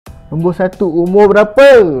Nombor 1, umur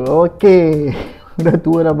berapa? Okey. Dah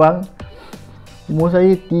tua dah bang. Umur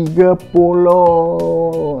saya 30.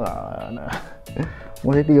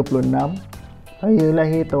 Umur saya 36. Saya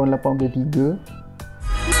lahir tahun 83.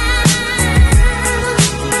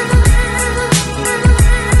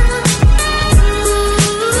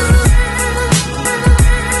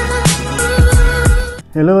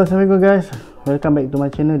 Hello, assalamualaikum guys. Welcome back to my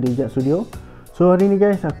channel Jejak Studio. So hari ni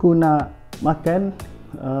guys, aku nak makan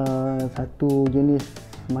satu jenis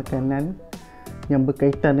makanan yang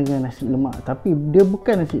berkaitan dengan nasi lemak, tapi dia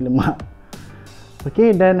bukan nasi lemak.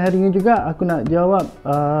 Okey, dan hari ni juga aku nak jawab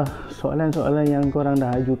soalan-soalan yang korang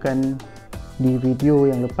dah ajukan di video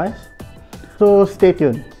yang lepas. So stay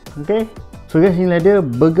tune. Okey. So guys, inilah dia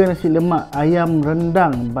burger nasi lemak ayam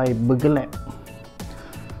rendang by Burger Lab.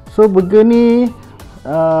 So burger ni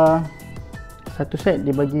satu set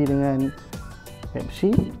dibagi dengan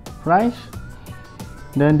Pepsi, fries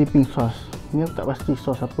dan dipping sauce. Ni aku tak pasti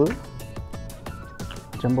sos apa,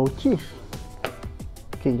 macam bau cheese.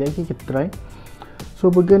 Ok, jap lagi kita try.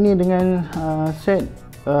 So burger ni dengan set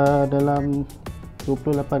dalam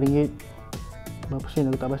RM28. Berapa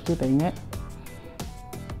sen aku tak pasti, tak ingat.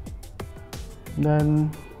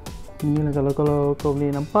 Dan inilah, kalau kau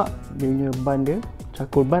boleh nampak dia punya bun dia,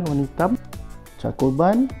 charcoal bun warna hitam. Charcoal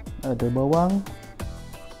bun, ada bawang,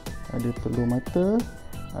 ada telur mata,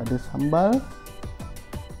 ada sambal,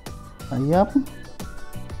 ayam,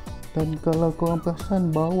 dan kalau korang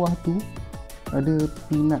perasan bawah tu ada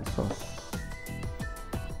peanut sauce.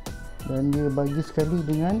 Dan dia bagi sekali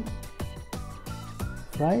dengan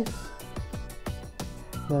fries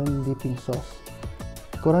dan dipping sauce.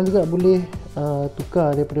 Korang juga boleh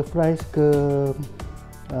tukar daripada fries ke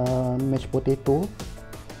mashed potato.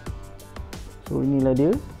 So inilah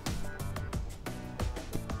dia.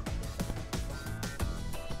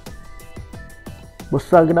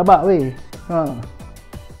 Besar ke dabak weh.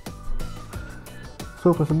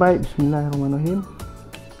 So first bite, bismillahirrahmanirrahim.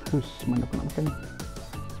 Mana aku nak makan ni.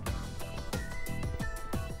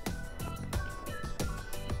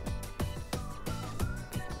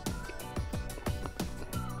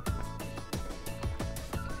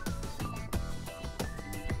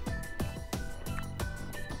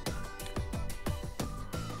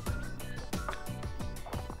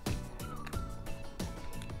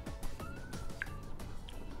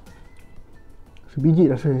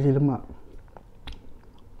 Sebiji rasa nasi lemak.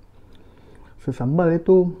 Sambal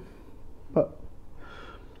itu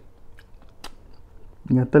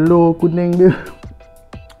dengan telur kuning dia.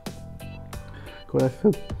 Kau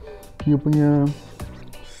rasa dia punya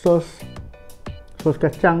sos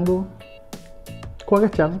kacang tu, kuah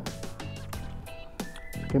kacang.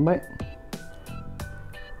 Second bite.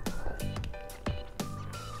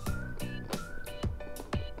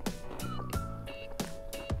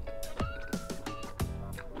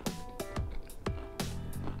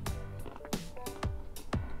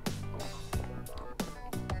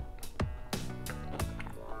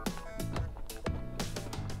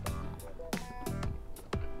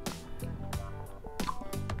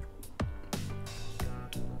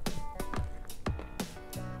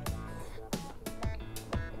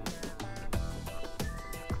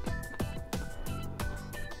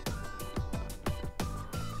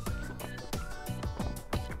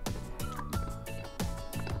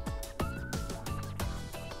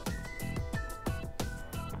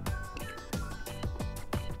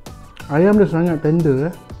 Ayam dia sangat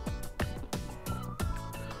tender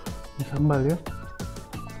Sambal dia.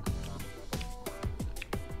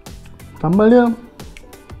 Sambal dia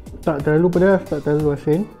tak terlalu pedas, tak terlalu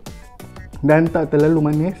asin, dan tak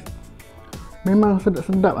terlalu manis. Memang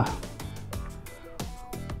sedap-sedap lah.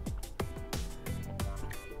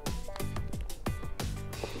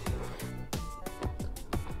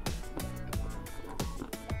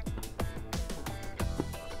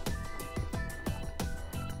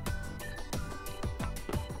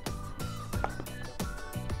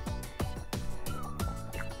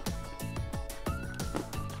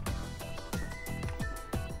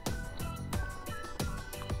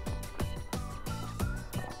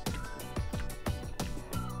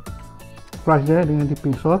 Fries dia dengan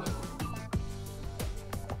dipping sauce.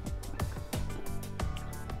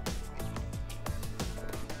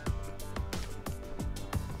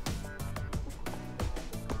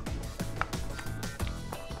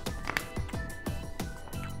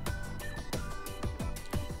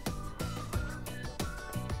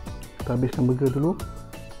 Kita habiskan burger dulu.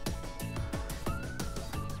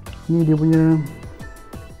 Ni dia punya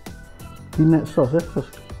peanut sauce,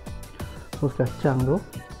 sos kacang tu.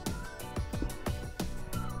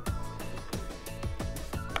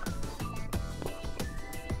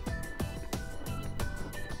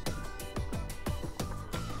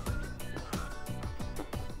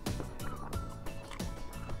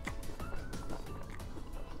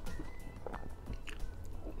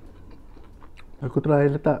 Aku try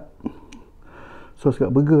letak sos kat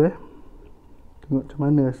burger tengok macam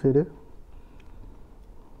mana rasa dia.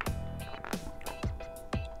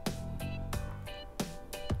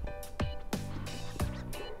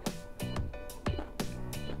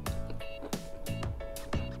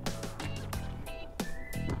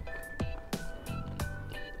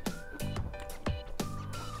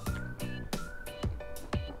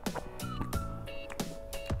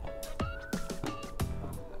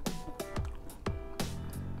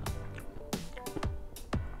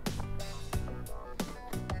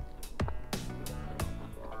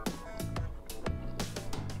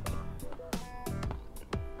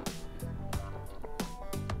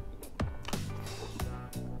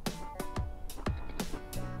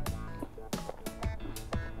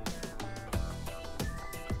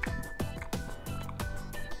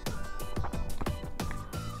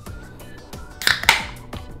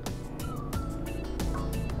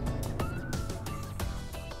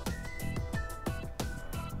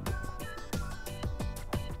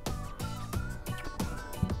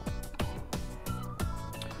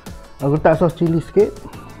 Aku letak sos cili sikit.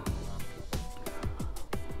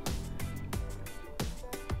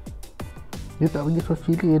 Dia tak bagi sos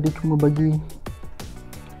cili, dia cuma bagi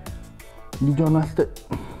Dijon mustard.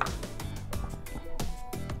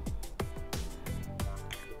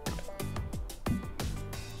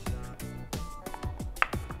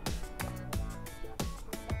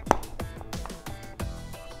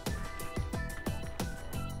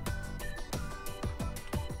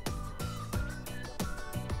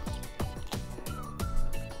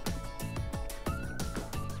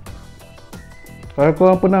 Kalau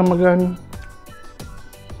korang pernah makan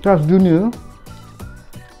Charles Junior,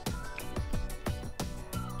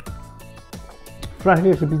 fries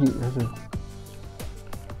dia sebiji rasa.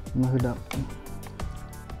 Memang sedap.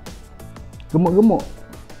 Gemuk-gemuk.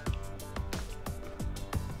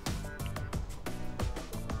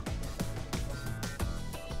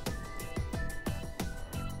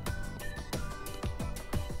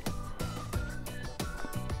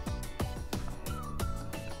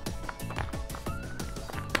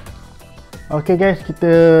 Okay guys,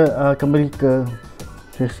 kita kembali ke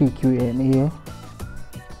sesi Q&A.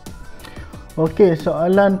 Okay,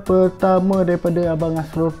 soalan pertama daripada Abang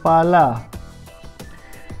Asrul Pala.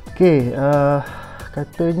 Okay,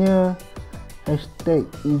 katanya hashtag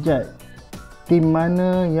ijat, tim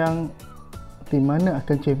mana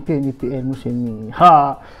akan champion EPL musim ni?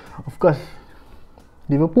 Of course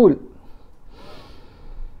Liverpool.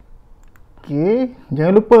 Okay,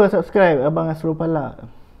 jangan lupa subscribe Abang Asrul Pala.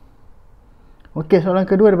 Okey, soalan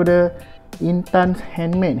kedua daripada Intan's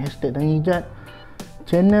Handmade, hashtag dan ijat.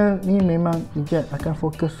 Channel ni memang ijat akan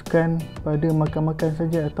fokuskan pada makan-makan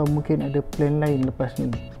saja atau mungkin ada plan lain lepas ni?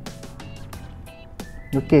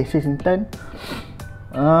 Okey, sis Intan,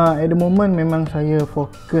 at the moment memang saya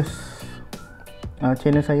fokus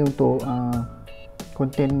channel saya untuk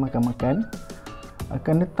konten makan-makan.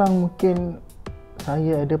 Akan datang mungkin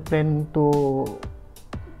saya ada plan untuk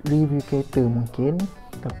review kereta mungkin,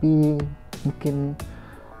 tapi mungkin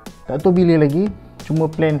tak tahu bila lagi, cuma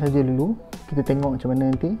plan saja dulu, kita tengok macam mana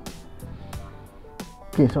nanti.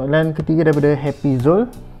 Okay, soalan ketiga daripada Happy Zul.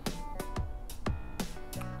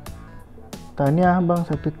 Tahniah abang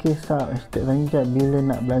 1k sub, hashtag lanjat bila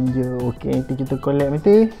nak belanja. Okay, nanti kita collab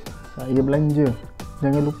nanti, saya belanja.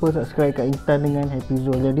 Jangan lupa subscribe kat Intan dengan Happy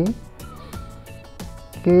Zul jadi.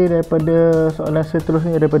 Okay, daripada soalan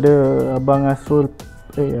seterusnya daripada Abang Asrul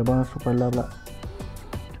Pala pula,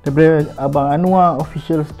 daripada Abang Anwar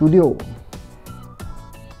Official Studio.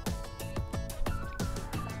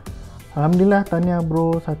 Alhamdulillah, tahniah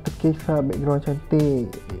bro, 1k sub, background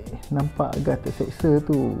cantik, nampak agak terseksa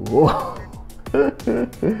tu.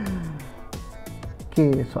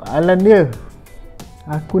 Okay, soalan dia,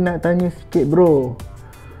 aku nak tanya sikit bro,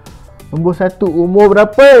 nombor 1, umur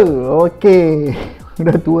berapa? Okay,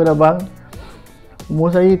 dah tua dah bang,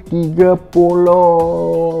 umur saya 30.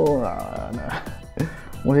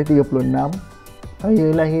 Umur saya 36. Saya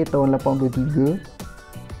lahir tahun 83.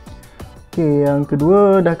 Okey, yang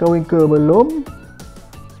kedua, dah kahwin ke belum?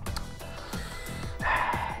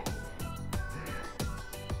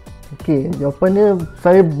 Okey, jawapan dia,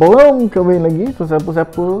 saya belum kahwin lagi. So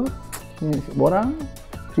siapa-siapa ni borang,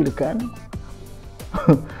 silakan.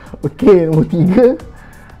 Okey, nombor 3,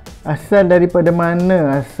 asal daripada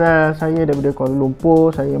mana? Asal saya daripada Kuala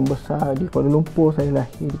Lumpur. Saya membesar di Kuala Lumpur, saya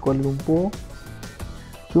lahir di Kuala Lumpur.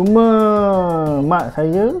 Cuma mak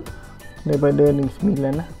saya daripada Negeri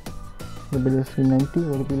Sembilan lah, daripada Sri Lanka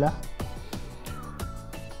baru pilih.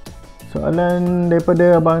 Soalan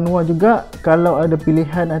daripada Abang Anwar juga, kalau ada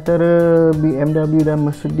pilihan antara BMW dan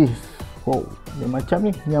Mercedes, wow, Dia macam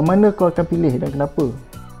ni, yang mana kau akan pilih dan kenapa?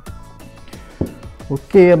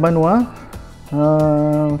 Okey Abang Noah,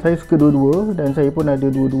 saya suka dua-dua dan saya pun ada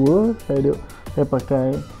dua-dua. Saya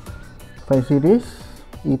pakai 5 series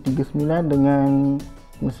E39 dengan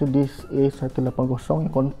Mercedes A180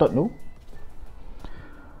 yang kontot tu.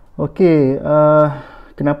 Okey,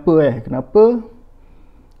 kenapa?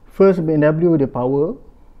 First, BMW dia power.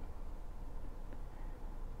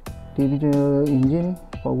 Dia punya engine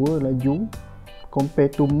power, laju.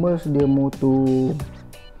 Compare to Merc, dia motor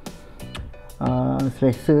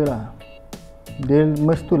selesa lah. Dia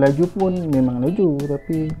Merc tu laju pun memang laju,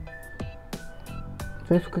 tapi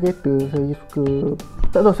saya suka kereta, saya suka,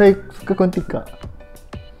 tak tahu, saya suka kontika.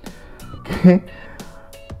 Okay,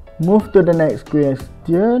 move to the next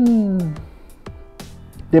question.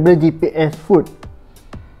 Daripada GPS Food,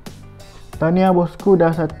 tahniah bosku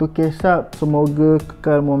dah 1 kesap, semoga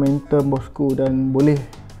kekal momentum bosku dan boleh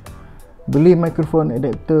beli mikrofon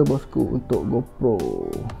adapter bosku untuk GoPro.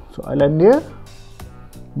 Soalan dia,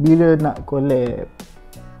 bila nak collab?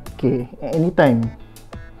 Okay, at anytime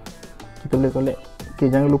kita boleh collab. Okay,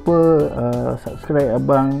 jangan lupa subscribe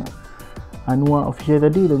Abang Anwar Official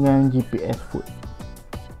tadi dengan GPS Food.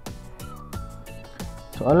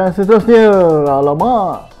 Soalan seterusnya,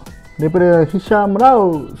 alamak, daripada Hisham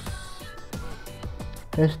Raus.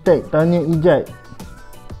 Hashtag tanya Ijat,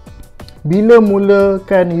 bila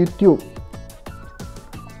mulakan YouTube?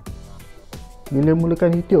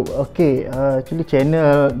 Okay, actually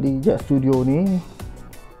channel di Ijat Studio ni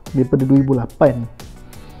daripada 2008.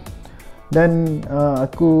 Dan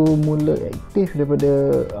aku mula aktif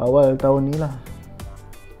daripada awal tahun ni lah.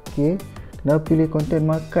 Okay, kenapa pilih konten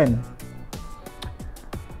makan?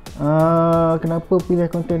 Kenapa pilih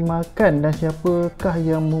konten makan dan siapakah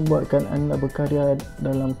yang membuatkan anda berkarya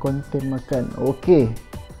dalam konten makan? Okay,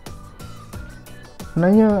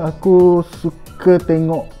 sebenarnya aku suka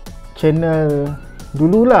tengok channel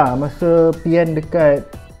dululah masa Pian dekat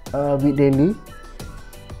Week Daily.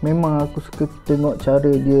 Memang aku suka tengok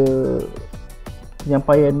cara dia,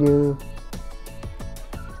 penyampaian dia.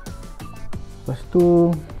 Lepas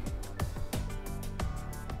tu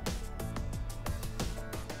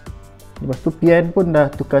Pian pun dah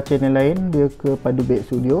tukar channel lain, dia ke Padu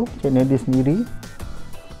Studio, channel dia sendiri.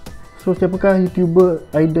 So siapakah YouTuber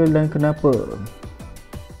idol dan kenapa?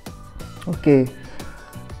 Okay,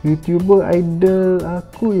 YouTuber idol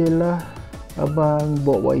aku ialah Abang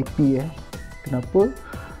Bob YP. Kenapa?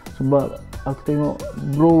 Sebab aku tengok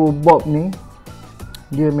Bro Bob ni,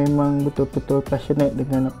 dia memang betul-betul passionate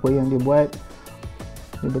dengan apa yang dia buat.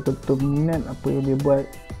 Dia betul-betul minat apa yang dia buat.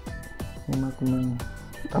 Memang aku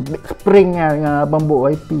tabik spring lah dengan Abang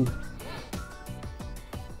Bob YP.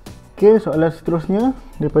 Okay, soalan seterusnya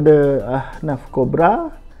daripada Ahnaf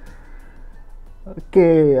Cobra.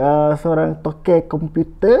 Okay, seorang toke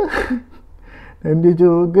komputer dan dia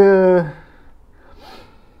juga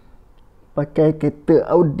pakai kereta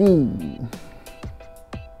Audi.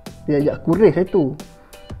 Dia ajak aku race saya tu.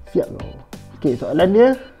 Siap kau. Okay, soalan dia,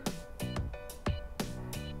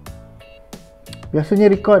 biasanya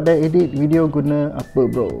record dan edit video guna apa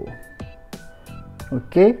bro?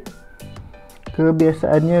 Okay,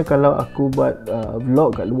 kebiasaannya kalau aku buat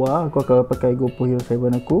vlog kat luar, aku akan pakai GoPro Hero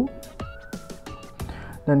 7 aku.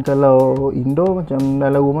 Dan kalau indoor macam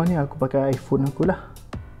dalam rumah ni, aku pakai iPhone aku lah.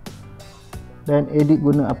 Dan edit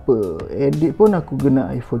guna apa? Edit pun aku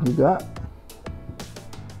guna iPhone juga.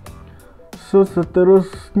 So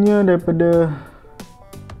seterusnya daripada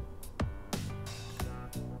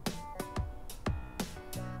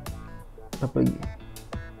apa lagi?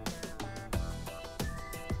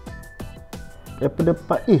 Daripada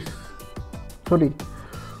Pak Is. Sorry.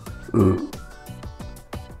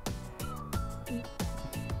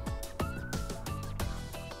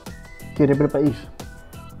 Okay, daripada Pak Is.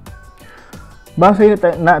 Bang, saya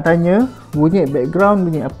nak tanya, bunyi background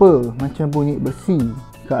bunyi apa? Macam bunyi besi.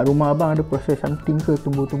 Kat rumah abang ada proses something ke,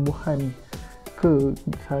 tumbuh-tumbuhan ke?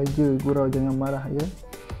 Saja gurau, jangan marah ya.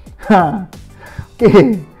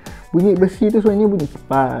 Okay, bunyi besi tu sebenarnya bunyi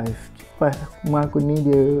kipas. Kipas rumah aku ni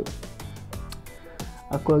dia,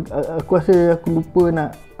 aku rasa aku lupa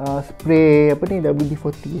nak spray apa ni,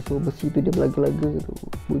 WD-40. So besi tu dia belaga-laga tu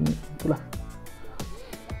bunyi itulah.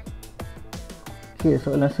 Okay,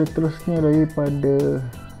 soalan seterusnya daripada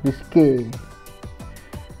Rizky.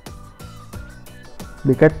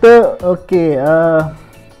 Dia kata, okay,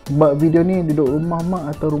 buat video ni duduk rumah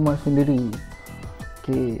mak atau rumah sendiri?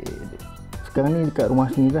 Okay, sekarang ni dekat rumah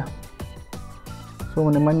sendiri lah. So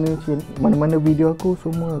mana-mana video aku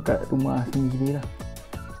semua kat rumah sendiri lah.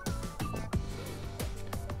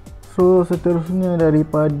 So seterusnya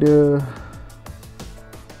daripada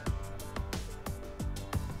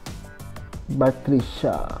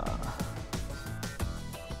Batrisha.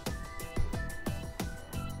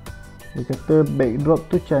 Dia kata backdrop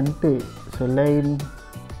tu cantik. Selain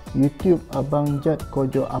YouTube, Abang Jad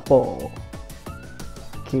kojo apa?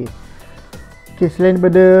 Okay, selain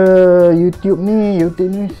daripada YouTube ni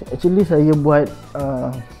actually saya buat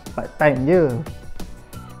part time je.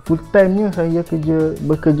 Full time nya saya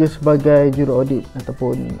bekerja sebagai juru audit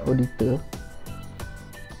ataupun auditor.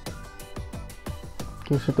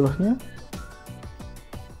 Okay, seterusnya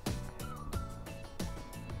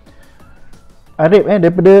Arif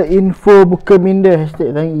daripada info buka minda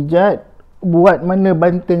hashtag tanya ijat. Buat mana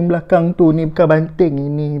banting belakang tu? Ni bukan banting,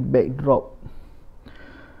 ini backdrop.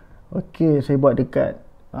 Ok, saya buat dekat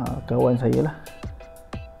kawan saya lah.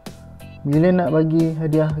 Bila nak bagi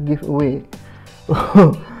hadiah giveaway?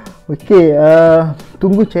 Ok,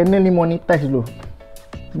 tunggu channel ni monetize dulu,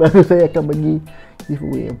 baru saya akan bagi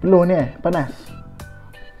giveaway. Peluh ni panas.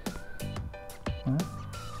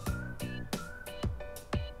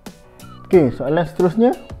 Ok, soalan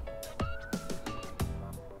seterusnya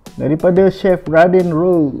daripada Chef Raden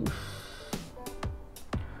Rose.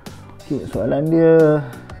 Ok, soalan dia,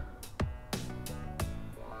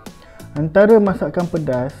 antara masakan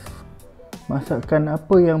pedas, masakan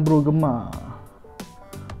apa yang bro gemar?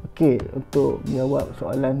 Ok, untuk menjawab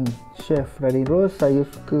soalan Chef Raden Rose, saya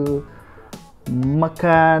suka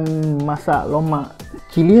masak lomak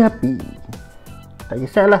cili api. Tak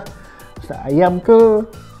kisahlah masak ayam ke,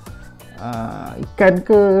 ikan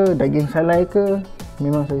ke, daging salai ke,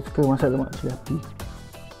 memang saya suka masak lemak cili api.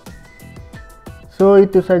 So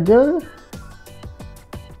itu saja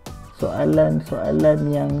soalan-soalan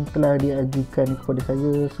yang telah diajukan kepada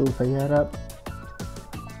saya. So saya harap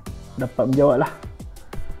dapat menjawab lah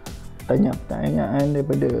pertanyaan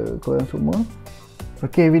daripada korang semua.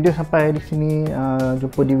 Ok, video sampai di sini.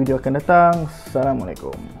 Jumpa di video akan datang.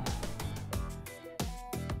 Assalamualaikum.